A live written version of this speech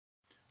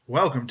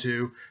Welcome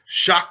to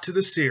Shock to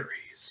the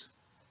Series.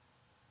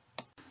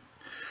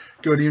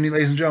 Good evening,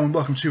 ladies and gentlemen.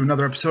 Welcome to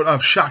another episode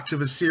of Shock to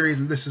the Series,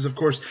 and this is, of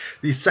course,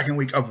 the second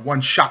week of One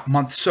Shot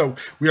Month. So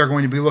we are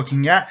going to be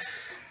looking at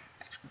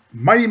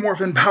Mighty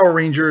Morphin Power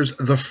Rangers: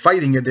 The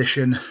Fighting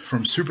Edition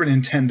from Super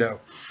Nintendo.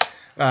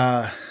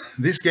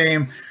 This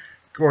game,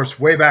 of course,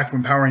 way back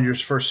when Power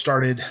Rangers first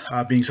started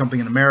being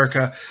something in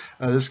America,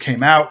 this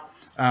came out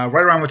right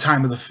around the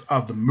time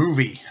of the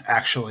movie,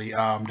 actually,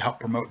 to help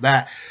promote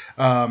that.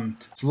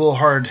 It's a little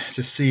hard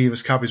to see.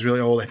 This copy's really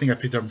old. I think I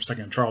picked it up from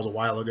Second Charles a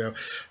while ago.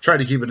 Tried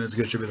to keep it in as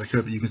good shape as I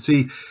could, but you can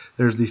see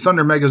there's the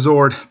Thunder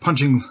Megazord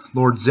punching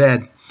Lord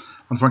Zed on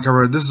the front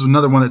cover. This is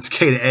another one that's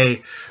K to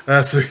A,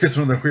 so it's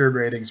one of the weird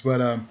ratings. But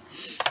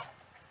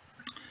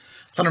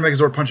Thunder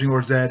Megazord punching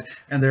Lord Zed,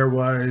 and there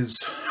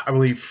was, I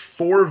believe,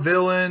 four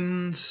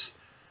villains,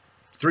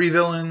 and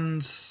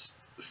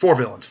four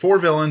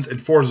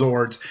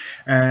Zords,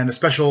 and a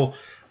special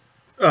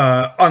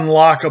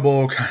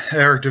unlockable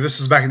character. This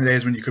was back in the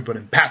days when you could put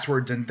in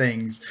passwords and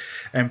things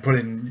and put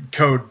in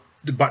code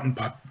button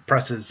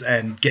presses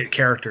and get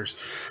characters.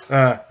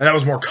 And that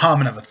was more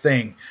common of a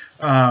thing.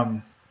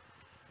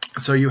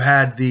 So you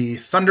had the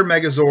Thunder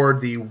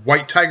Megazord, the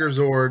White Tiger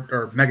Zord,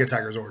 or Mega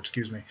Tiger Zord,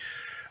 excuse me,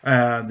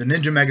 the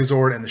Ninja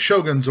Megazord, and the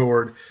Shogun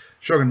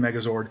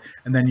Megazord.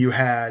 And then you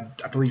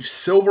had, I believe,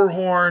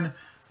 Silverhorn,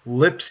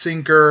 Lip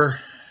Syncer,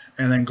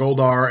 and then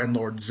Goldar and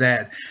Lord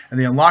Zed. And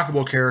the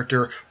unlockable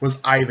character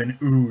was Ivan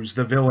Ooze,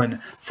 the villain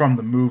from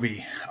the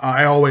movie.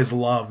 I always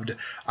loved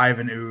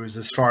Ivan Ooze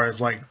as far as,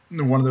 like,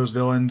 one of those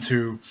villains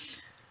who,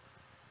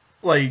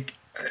 like,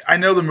 I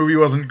know the movie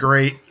wasn't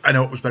great. I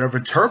know it was better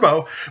than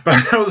Turbo, but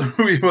I know the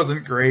movie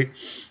wasn't great.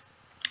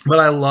 But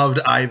I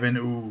loved Ivan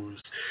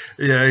Ooze.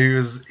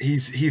 Yeah,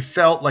 he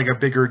felt like a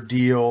bigger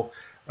deal.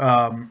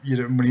 When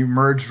he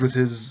merged with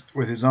his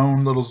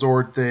own little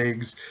Zord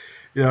things.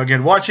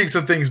 Again, watching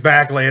some things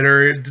back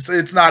later,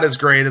 it's not as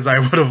great as I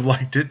would have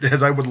liked it,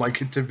 as I would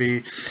like it to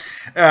be.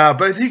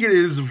 But I think it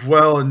is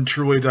well and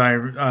truly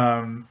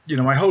done.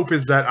 My hope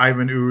is that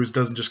Ivan Ooze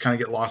doesn't just kind of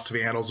get lost to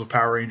the annals of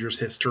Power Rangers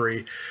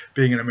history,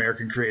 being an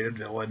American created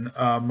villain.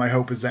 My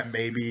hope is that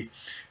maybe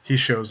he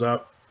shows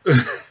up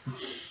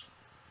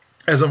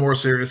as a more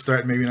serious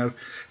threat, maybe in a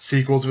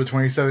sequel to a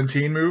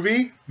 2017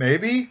 movie,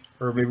 maybe,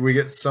 or maybe we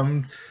get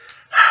some.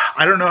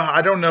 I don't know.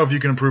 I don't know if you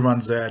can improve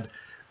on Zed.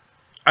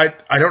 I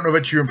don't know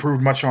that you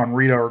improved much on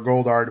Rita or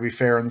Goldar, to be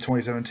fair, in the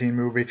 2017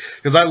 movie,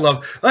 because I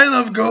love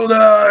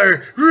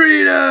Goldar,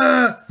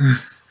 Rita,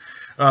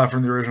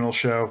 from the original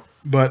show.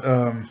 But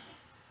the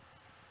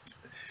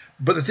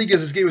thing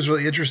is, this game is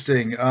really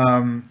interesting.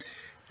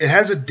 It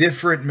has a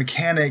different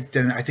mechanic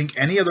than I think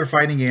any other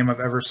fighting game I've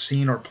ever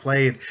seen or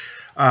played,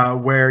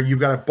 where you've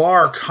got a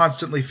bar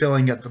constantly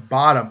filling at the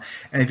bottom,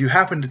 and if you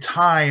happen to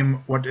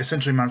time what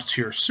essentially amounts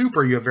to your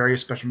super, you have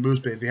various special moves,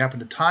 but if you happen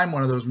to time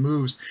one of those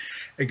moves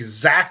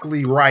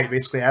exactly right,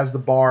 basically as the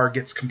bar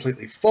gets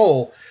completely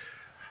full,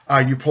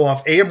 you pull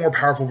off A more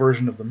powerful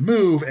version of the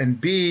move,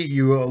 and B,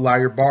 you allow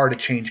your bar to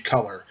change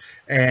color,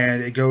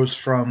 and it goes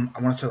from,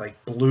 I want to say,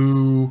 like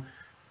blue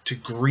to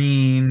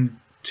green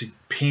to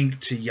pink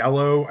to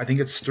yellow. I think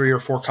it's 3 or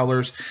 4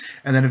 colors.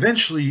 And then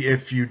eventually,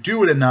 if you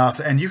do it enough,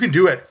 and you can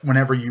do it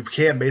whenever you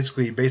can,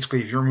 basically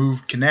if your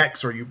move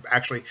connects, or it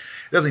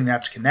doesn't even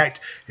have to connect.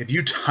 If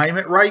you time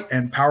it right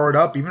and power it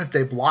up, even if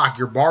they block,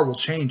 your bar will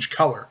change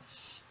color.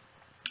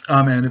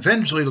 And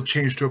eventually it'll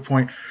change to a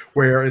point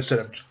where instead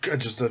of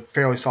just a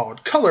fairly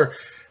solid color,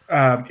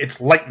 it's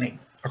lightning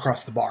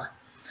across the bar.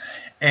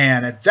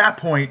 And at that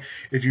point,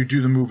 if you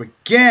do the move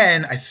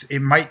again,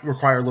 it might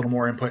require a little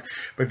more input.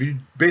 But if you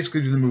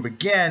basically do the move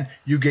again,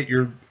 you get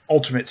your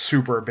ultimate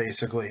super,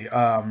 basically.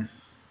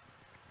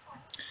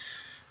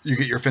 You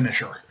get your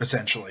finisher,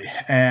 essentially.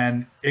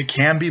 And it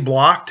can be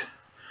blocked,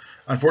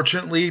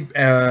 unfortunately.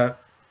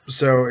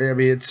 So, I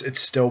mean, it's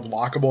still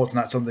blockable. It's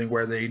not something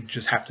where they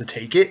just have to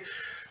take it.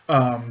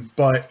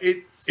 But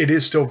it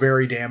is still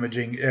very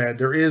damaging.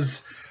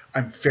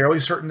 I'm fairly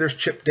certain there's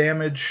chip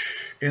damage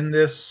in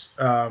this.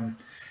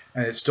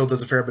 And it still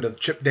does a fair bit of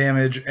chip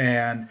damage,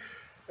 and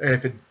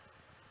if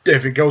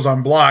it goes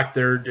unblocked,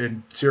 they're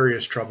in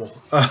serious trouble.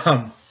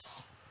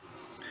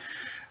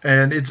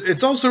 And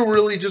it's also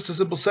really just a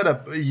simple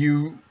setup.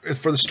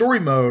 For the story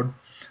mode,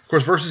 of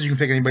course, versus you can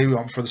pick anybody you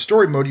want. For the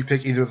story mode, you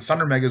pick either the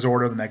Thunder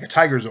Megazord or the Mega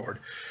Tiger Zord.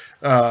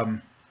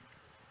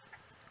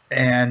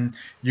 And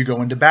you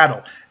go into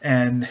battle.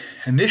 And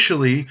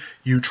initially,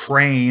 you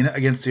train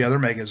against the other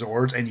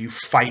Megazords, and you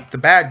fight the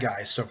bad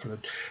guys. So for the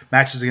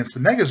matches against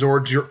the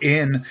Megazords, you're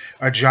in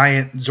a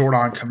giant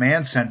Zordon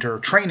command center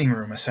training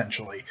room,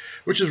 essentially,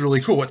 which is really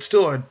cool. It's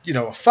still a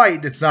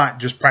fight. It's not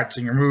just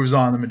practicing your moves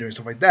on them and doing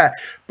stuff like that,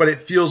 but it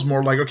feels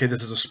more like, okay,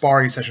 this is a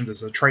sparring session.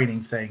 This is a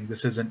training thing.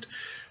 This isn't,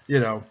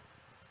 that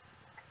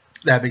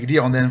big a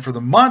deal. And then for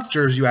the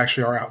monsters, you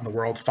actually are out in the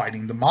world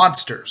fighting the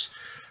monsters.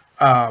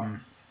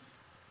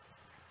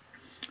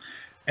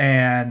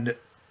 And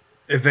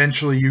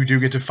eventually you do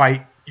get to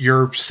fight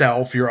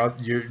yourself,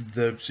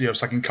 the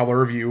second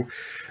color of you,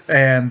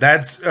 And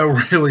that's a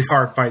really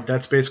hard fight.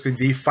 That's basically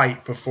the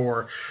fight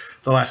before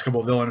the last couple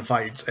of villain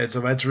fights, and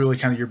so that's really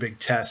kind of your big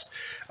test,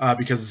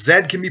 because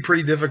Zed can be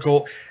pretty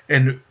difficult,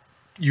 and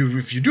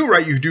if you do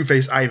right, you do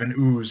face Ivan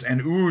Ooze, and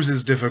Ooze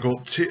is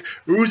difficult too.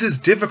 Ooze is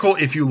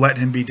difficult if you let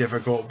him be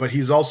difficult, but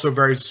he's also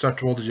very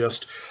susceptible to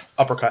just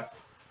uppercut,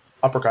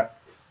 uppercut,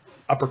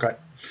 uppercut,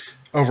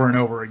 over and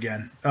over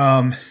again.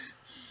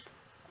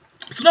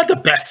 It's not the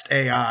best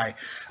AI,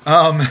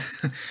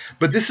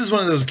 but this is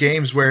one of those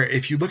games where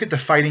if you look at the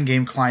fighting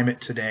game climate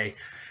today,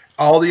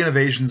 all the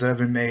innovations that have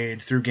been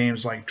made through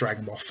games like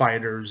Dragon Ball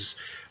FighterZ,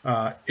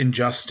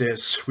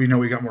 Injustice. We know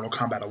we got Mortal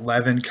Kombat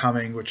 11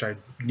 coming, which I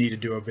need to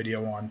do a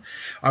video on.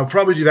 I'll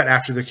probably do that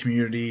after the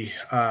community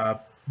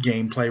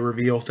gameplay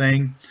reveal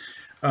thing.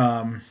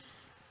 But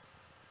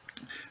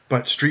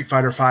Street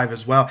Fighter V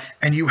as well.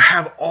 And you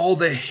have all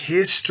the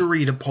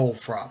history to pull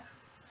from.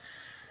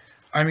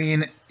 I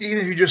mean, even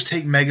if you just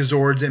take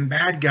Megazords and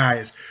bad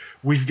guys,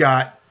 we've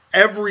got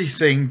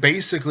everything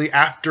basically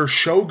after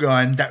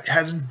Shogun that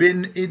hasn't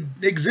been in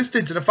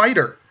existence in a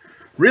fighter.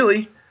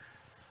 Really.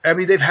 I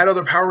mean, they've had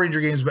other Power Ranger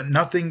games, but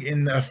nothing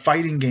in the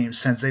fighting game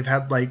sense. They've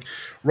had, like,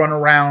 run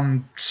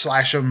around,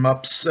 slash 'em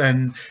ups,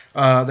 and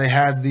they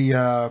had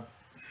the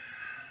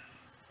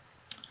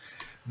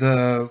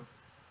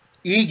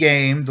E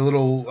game, the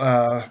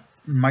little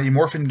Mighty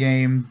Morphin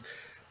game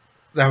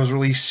that was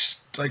released,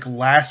 like,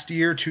 last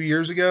year, 2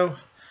 years ago.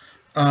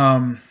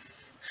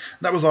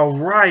 That was all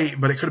right,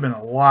 but it could have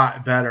been a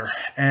lot better.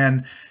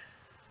 And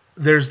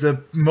there's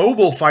the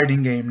mobile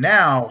fighting game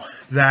now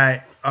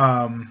that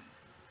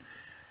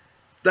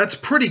that's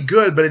pretty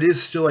good, but it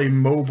is still a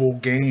mobile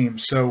game.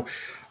 So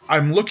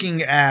I'm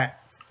looking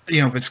at,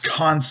 this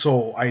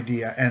console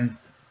idea. And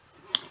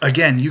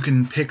again, you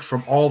can pick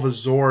from all the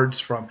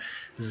Zords, from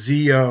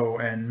Zeo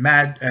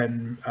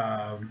and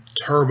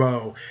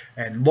Turbo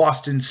and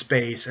Lost in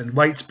Space and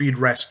Lightspeed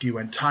Rescue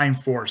and Time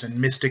Force and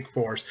Mystic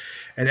Force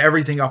and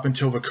everything up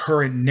until the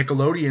current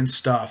Nickelodeon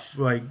stuff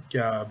like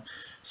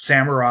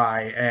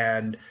Samurai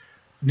and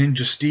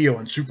Ninja Steel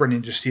and Super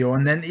Ninja Steel.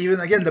 And then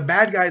even, again, the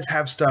bad guys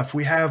have stuff.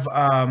 We have,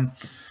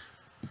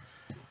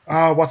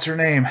 what's her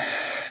name?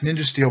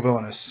 Ninja Steel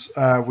Villainous.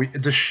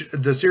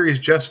 The series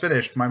just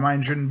finished. My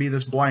mind shouldn't be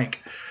this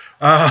blank.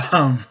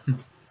 Whatever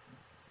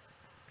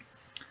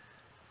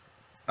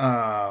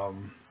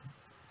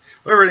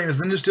her name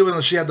is, Ninja Steel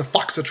Villainous, she had the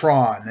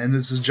Foxatron, and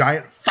this is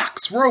giant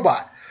fox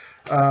robot.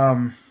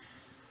 I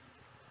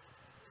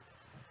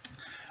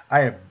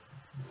am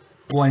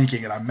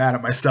blanking, and I'm mad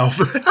at myself.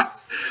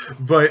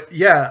 But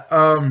yeah,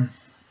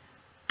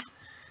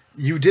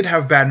 you did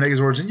have bad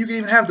Megazords, and you can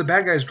even have the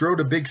bad guys grow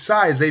to big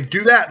size. They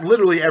do that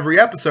literally every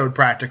episode,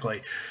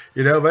 practically.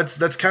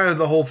 That's kind of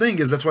the whole thing,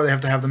 is that's why they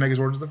have to have the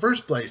Megazords in the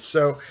first place.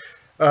 So,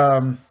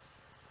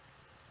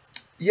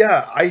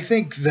 yeah, I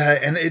think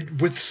that, and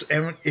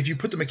if you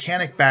put the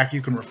mechanic back,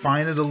 you can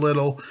refine it a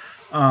little.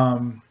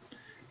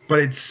 But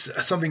it's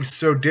something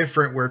so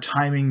different where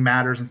timing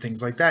matters and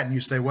things like that. And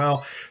you say,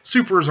 well,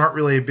 supers aren't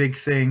really a big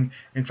thing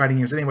in fighting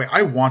games anyway.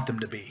 I want them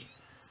to be.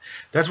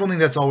 That's one thing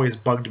that's always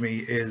bugged me,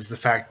 is the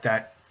fact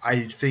that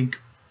I think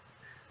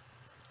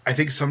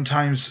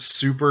sometimes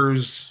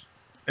supers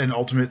and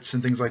ultimates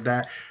and things like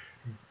that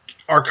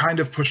are kind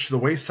of pushed to the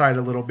wayside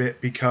a little bit,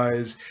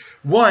 because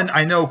one,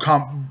 I know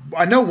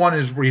one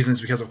is reason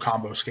is because of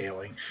combo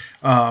scaling.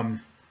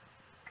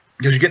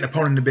 Because you get an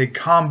opponent in a big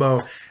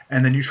combo,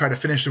 and then you try to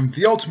finish them with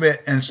the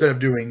ultimate, and instead of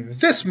doing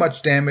this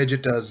much damage,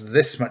 it does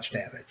this much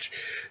damage,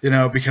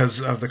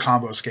 because of the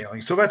combo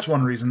scaling. So that's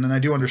one reason, and I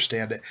do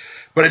understand it.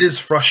 But it is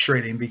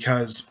frustrating,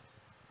 because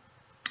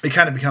it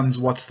kind of becomes,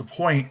 what's the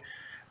point?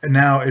 And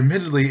now,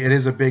 admittedly, it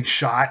is a big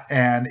shot,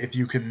 and if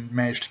you can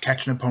manage to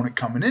catch an opponent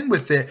coming in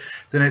with it,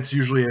 then it's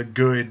usually a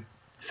good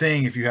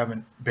thing if you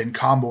haven't been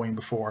comboing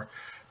before.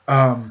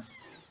 But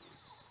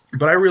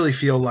I really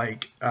feel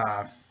like...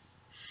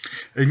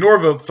 ignore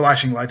the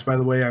flashing lights, by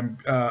the way. I'm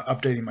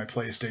updating my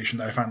PlayStation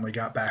that I finally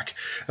got back.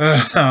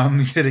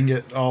 Getting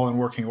it all in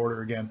working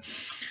order again.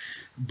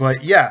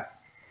 But yeah,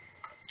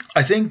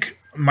 I think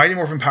Mighty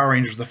Morphin Power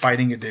Rangers, the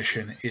Fighting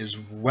Edition, is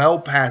well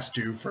past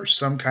due for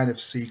some kind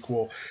of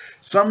sequel,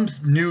 some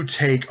new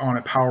take on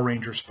a Power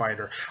Rangers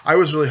fighter. I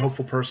was really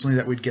hopeful personally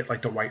that we'd get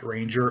like the White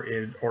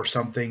Ranger or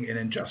something in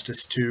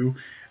Injustice 2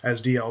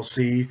 as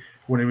DLC,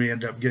 when we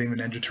end up getting the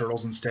Ninja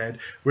Turtles instead,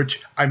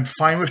 which I'm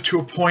fine with to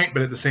a point,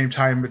 but at the same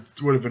time, it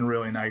would have been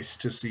really nice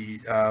to see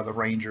the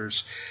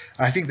Rangers.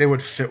 I think they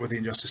would fit with the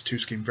Injustice 2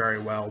 scheme very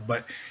well,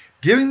 but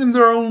giving them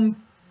their own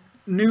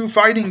new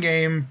fighting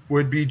game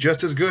would be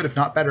just as good, if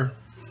not better.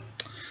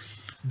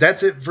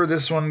 That's it for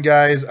this one,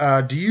 guys.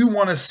 Do you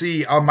want to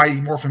see a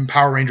Mighty Morphin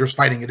Power Rangers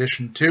Fighting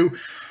Edition 2,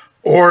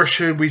 or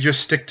should we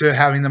just stick to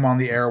having them on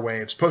the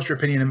airwaves? Post your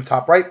opinion in the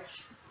top right.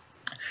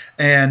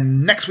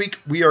 And next week,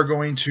 we are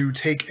going to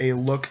take a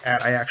look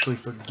at... I actually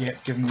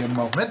forget. Give me a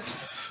moment.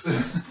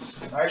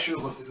 I should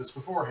have looked at this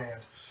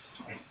beforehand.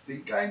 I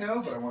think I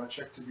know, but I want to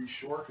check to be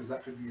sure, because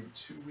that could be in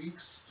 2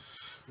 weeks.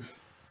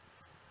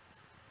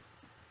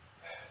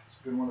 It's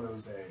been one of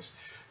those days.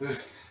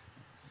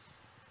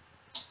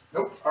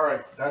 Nope. All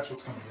right. That's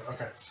what's coming.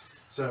 Okay.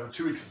 So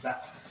 2 weeks is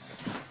that.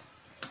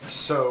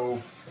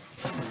 So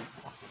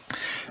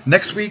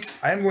next week,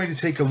 I am going to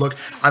take a look.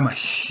 I'm a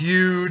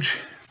huge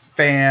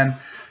fan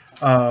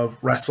of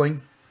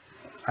wrestling.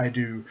 I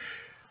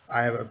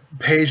have a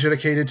page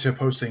dedicated to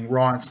posting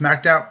Raw and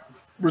SmackDown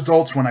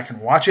results when I can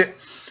watch it.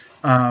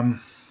 And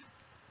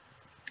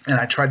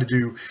I try to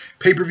do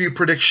pay-per-view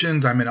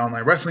predictions. I'm in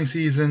online wrestling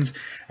seasons.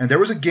 And there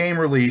was a game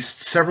released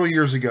several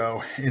years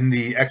ago in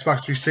the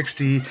Xbox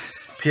 360,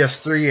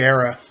 PS3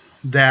 era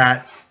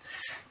that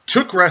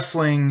took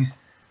wrestling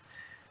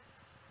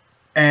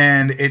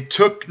and it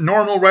took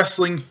normal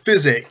wrestling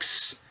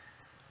physics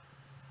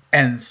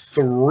and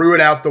threw it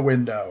out the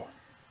window.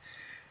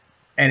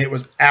 And it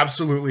was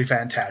absolutely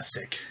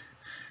fantastic.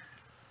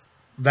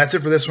 That's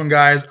it for this one,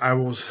 guys.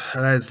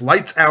 That is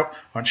lights out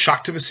on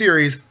Shock to the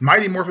Series,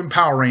 Mighty Morphin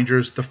Power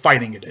Rangers, the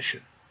Fighting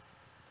Edition.